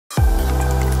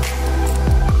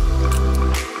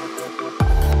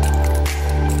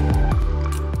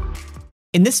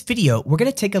In this video, we're going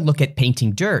to take a look at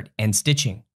painting dirt and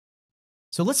stitching.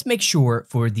 So let's make sure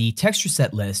for the texture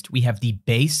set list, we have the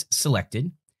base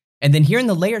selected. And then here in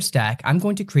the layer stack, I'm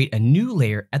going to create a new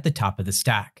layer at the top of the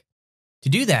stack. To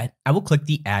do that, I will click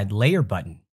the Add Layer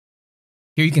button.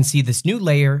 Here you can see this new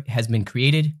layer has been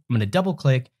created. I'm going to double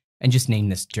click and just name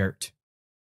this dirt.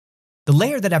 The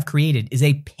layer that I've created is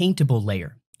a paintable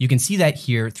layer. You can see that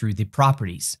here through the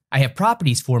properties. I have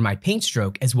properties for my paint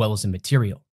stroke as well as a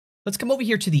material. Let's come over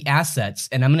here to the assets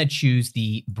and I'm going to choose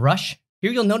the brush.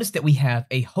 Here you'll notice that we have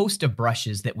a host of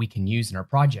brushes that we can use in our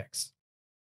projects.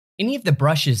 Any of the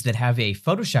brushes that have a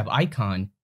Photoshop icon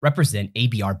represent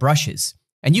ABR brushes,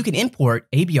 and you can import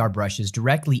ABR brushes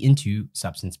directly into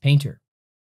Substance Painter.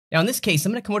 Now in this case,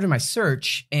 I'm going to come over to my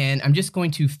search and I'm just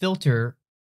going to filter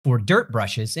for dirt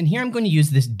brushes, and here I'm going to use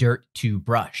this Dirt 2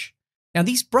 brush. Now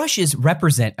these brushes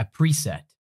represent a preset.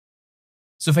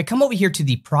 So if I come over here to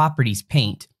the Properties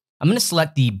Paint, I'm going to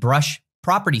select the Brush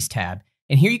Properties tab,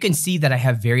 and here you can see that I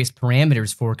have various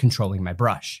parameters for controlling my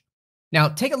brush. Now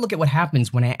take a look at what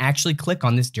happens when I actually click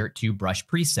on this Dirt 2 brush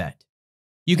preset.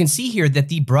 You can see here that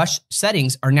the brush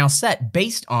settings are now set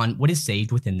based on what is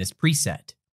saved within this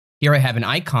preset. Here I have an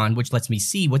icon which lets me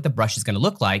see what the brush is going to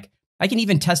look like. I can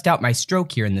even test out my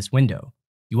stroke here in this window.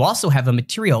 You also have a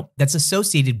material that's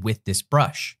associated with this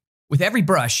brush. With every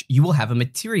brush, you will have a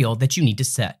material that you need to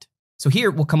set. So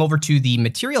here we'll come over to the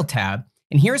Material tab,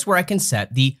 and here's where I can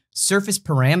set the surface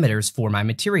parameters for my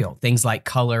material, things like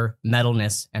color,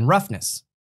 metalness, and roughness.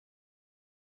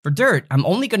 For dirt, I'm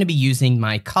only going to be using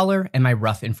my color and my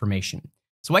rough information.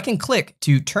 So I can click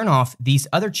to turn off these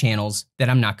other channels that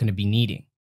I'm not going to be needing.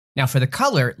 Now for the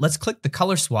color, let's click the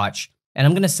color swatch, and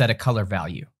I'm going to set a color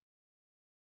value.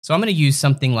 So I'm going to use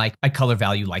something like a color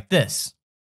value like this.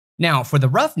 Now for the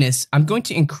roughness, I'm going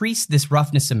to increase this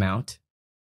roughness amount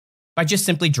by just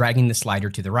simply dragging the slider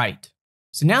to the right.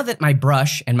 So now that my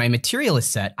brush and my material is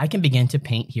set, I can begin to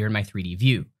paint here in my 3D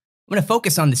view. I'm going to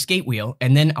focus on the skate wheel,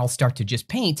 and then I'll start to just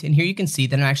paint, and here you can see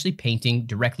that I'm actually painting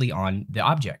directly on the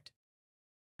object.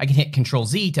 I can hit Ctrl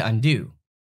Z to undo.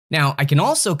 Now I can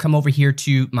also come over here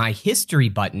to my History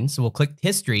button, so we'll click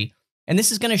History, and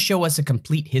this is going to show us a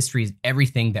complete history of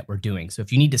everything that we're doing. So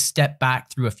if you need to step back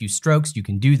through a few strokes, you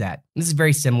can do that. This is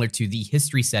very similar to the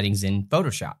history settings in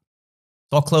Photoshop.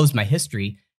 So I'll close my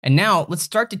history, and now let's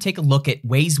start to take a look at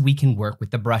ways we can work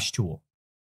with the brush tool.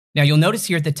 Now you'll notice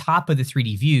here at the top of the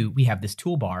 3D view, we have this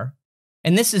toolbar,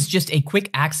 and this is just a quick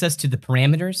access to the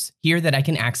parameters here that I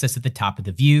can access at the top of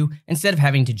the view instead of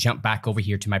having to jump back over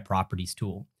here to my Properties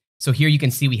tool. So here you can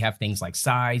see we have things like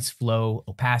size, flow,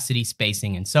 opacity,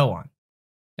 spacing, and so on.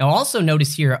 Now also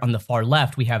notice here on the far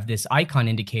left, we have this icon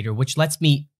indicator, which lets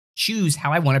me choose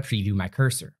how I want to preview my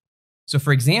cursor. So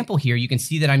for example here, you can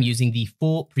see that I'm using the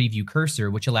full preview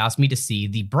cursor, which allows me to see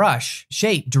the brush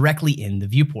shape directly in the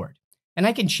viewport. And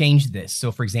I can change this. So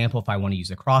for example, if I want to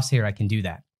use a crosshair, I can do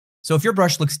that. So if your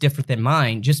brush looks different than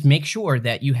mine, just make sure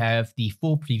that you have the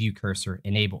full preview cursor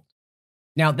enabled.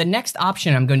 Now the next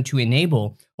option I'm going to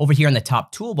enable over here on the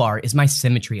top toolbar is my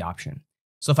Symmetry option.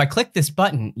 So if I click this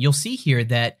button, you'll see here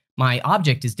that my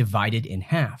object is divided in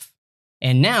half.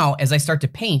 And now, as I start to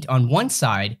paint on one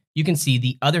side, you can see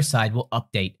the other side will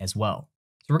update as well.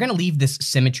 So we're going to leave this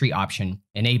Symmetry option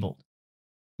enabled.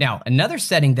 Now, another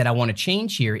setting that I want to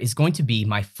change here is going to be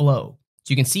my flow.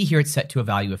 So you can see here it's set to a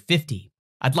value of 50.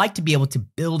 I'd like to be able to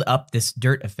build up this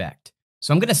dirt effect.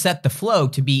 So I'm going to set the flow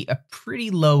to be a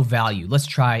pretty low value. Let's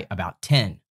try about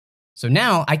 10. So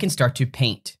now I can start to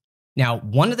paint. Now,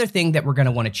 one other thing that we're going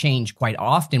to want to change quite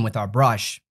often with our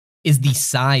brush is the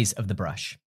size of the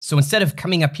brush. So instead of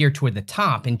coming up here toward the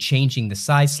top and changing the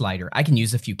size slider, I can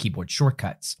use a few keyboard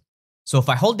shortcuts. So if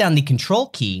I hold down the Control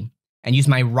key and use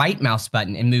my right mouse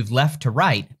button and move left to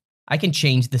right, I can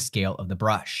change the scale of the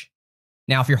brush.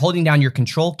 Now, if you're holding down your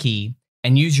Control key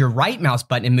and use your right mouse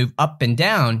button and move up and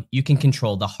down, you can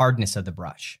control the hardness of the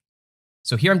brush.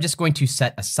 So here I'm just going to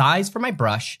set a size for my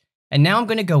brush, and now I'm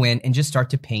going to go in and just start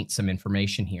to paint some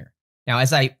information here. Now,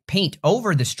 as I paint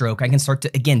over the stroke, I can start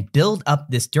to, again, build up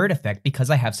this dirt effect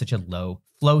because I have such a low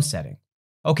flow setting.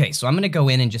 Okay, so I'm going to go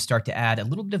in and just start to add a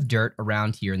little bit of dirt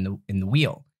around here in the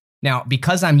wheel. Now,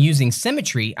 because I'm using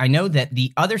Symmetry, I know that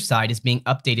the other side is being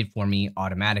updated for me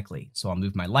automatically. So I'll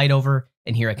move my light over,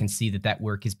 and here I can see that that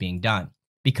work is being done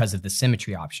because of the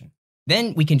Symmetry option.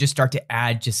 Then we can just start to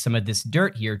add just some of this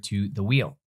dirt here to the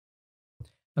wheel.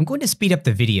 I'm going to speed up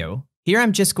the video. Here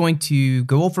I'm just going to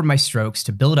go over my strokes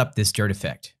to build up this dirt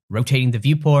effect, rotating the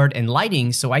viewport and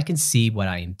lighting so I can see what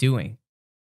I am doing.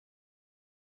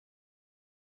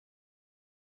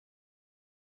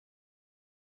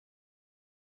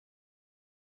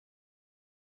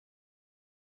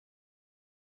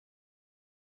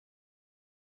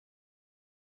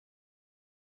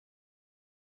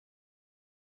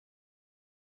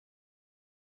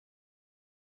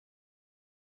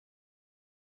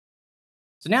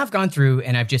 So now I've gone through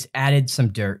and I've just added some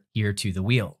dirt here to the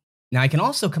wheel. Now I can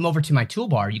also come over to my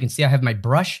toolbar. You can see I have my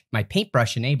brush, my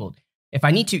paintbrush enabled. If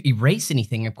I need to erase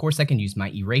anything, of course I can use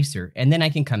my eraser, and then I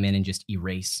can come in and just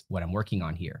erase what I'm working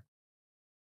on here.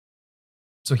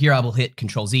 So here I will hit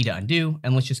Ctrl-Z to undo,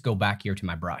 and let's just go back here to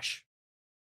my brush.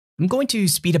 I'm going to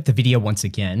speed up the video once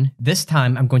again. This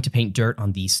time I'm going to paint dirt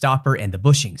on the stopper and the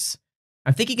bushings.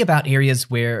 I'm thinking about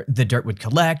areas where the dirt would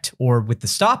collect, or with the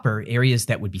stopper, areas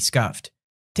that would be scuffed.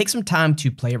 Take some time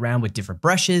to play around with different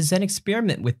brushes and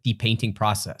experiment with the painting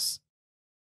process.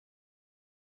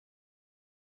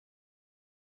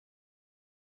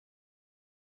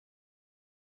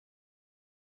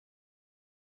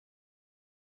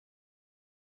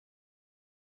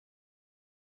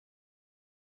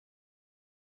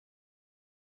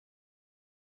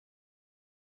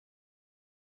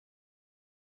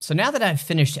 So now that I've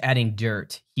finished adding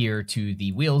dirt here to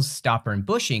the wheels, stopper, and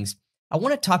bushings, I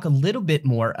want to talk a little bit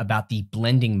more about the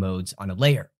blending modes on a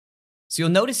layer. So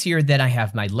you'll notice here that I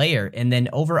have my layer, and then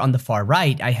over on the far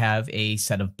right, I have a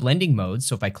set of blending modes.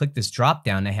 So if I click this drop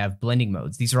down, I have blending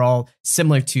modes. These are all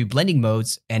similar to blending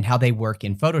modes and how they work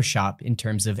in Photoshop in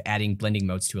terms of adding blending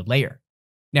modes to a layer.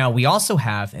 Now we also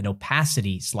have an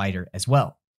opacity slider as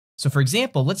well. So for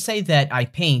example, let's say that I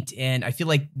paint and I feel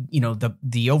like,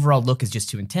 the overall look is just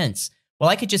too intense. Well,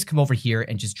 I could just come over here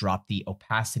and just drop the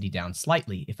opacity down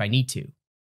slightly if I need to.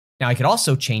 Now I could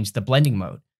also change the blending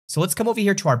mode. So let's come over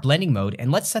here to our blending mode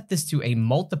and let's set this to a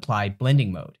multiply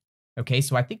blending mode. Okay,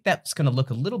 so I think that's going to look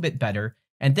a little bit better.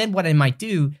 And then what I might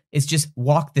do is just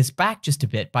walk this back just a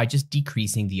bit by just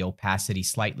decreasing the opacity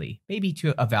slightly, maybe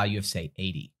to a value of say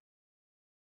 80.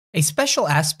 A special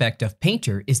aspect of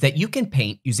Painter is that you can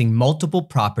paint using multiple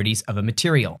properties of a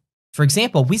material. For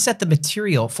example, we set the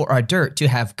material for our dirt to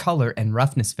have color and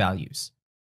roughness values.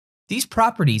 These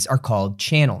properties are called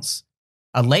channels.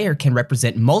 A layer can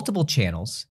represent multiple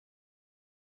channels,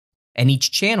 and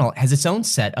each channel has its own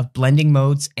set of blending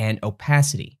modes and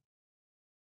opacity.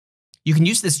 You can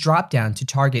use this dropdown to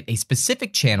target a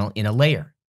specific channel in a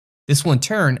layer. This will in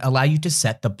turn allow you to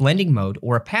set the blending mode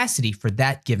or opacity for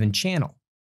that given channel.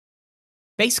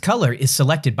 Base color is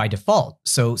selected by default,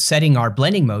 so setting our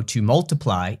blending mode to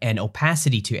multiply and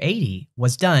opacity to 80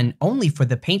 was done only for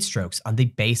the paint strokes on the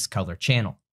base color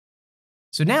channel.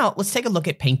 So now let's take a look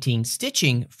at painting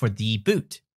stitching for the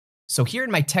boot. So here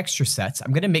in my texture sets,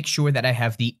 I'm going to make sure that I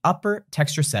have the upper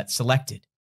texture set selected.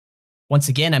 Once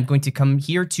again, I'm going to come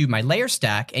here to my layer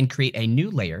stack and create a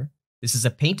new layer. This is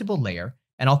a paintable layer,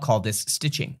 and I'll call this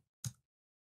stitching.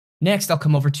 Next, I'll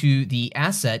come over to the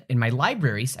asset. In my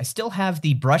libraries, I still have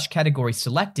the brush category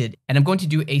selected, and I'm going to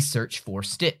do a search for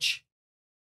stitch.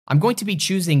 I'm going to be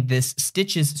choosing this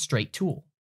Stitches Straight tool.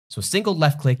 So single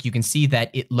left click, you can see that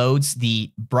it loads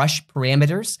the brush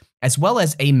parameters as well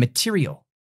as a material.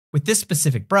 With this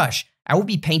specific brush, I will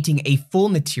be painting a full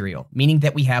material, meaning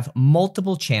that we have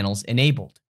multiple channels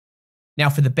enabled. Now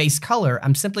for the base color,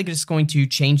 I'm simply just going to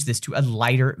change this to a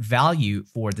lighter value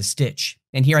for the stitch.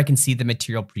 And here I can see the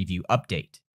material preview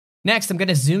update. Next, I'm going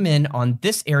to zoom in on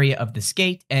this area of the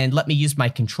skate and let me use my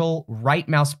Control right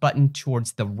mouse button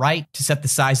towards the right to set the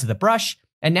size of the brush.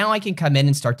 And now I can come in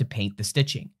and start to paint the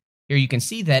stitching. Here you can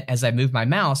see that as I move my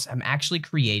mouse, I'm actually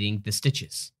creating the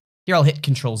stitches. Here I'll hit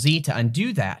Ctrl-Z to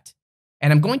undo that.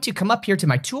 And I'm going to come up here to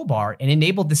my toolbar and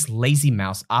enable this lazy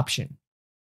mouse option.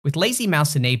 With lazy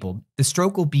mouse enabled, the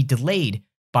stroke will be delayed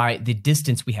by the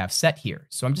distance we have set here.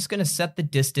 So I'm just going to set the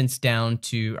distance down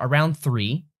to around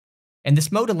 3. And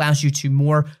this mode allows you to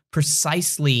more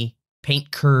precisely paint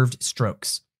curved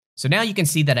strokes. So now you can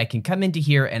see that I can come into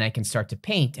here and I can start to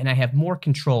paint and I have more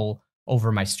control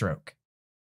over my stroke.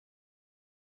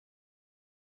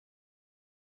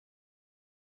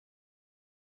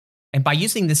 And by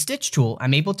using the stitch tool,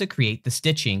 I'm able to create the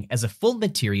stitching as a full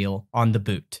material on the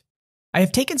boot. I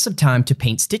have taken some time to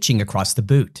paint stitching across the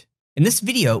boot. In this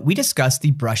video, we discussed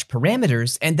the brush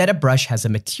parameters and that a brush has a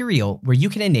material where you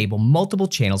can enable multiple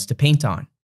channels to paint on.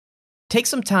 Take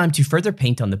some time to further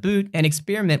paint on the boot and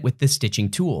experiment with this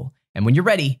stitching tool. And when you're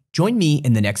ready, join me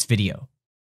in the next video.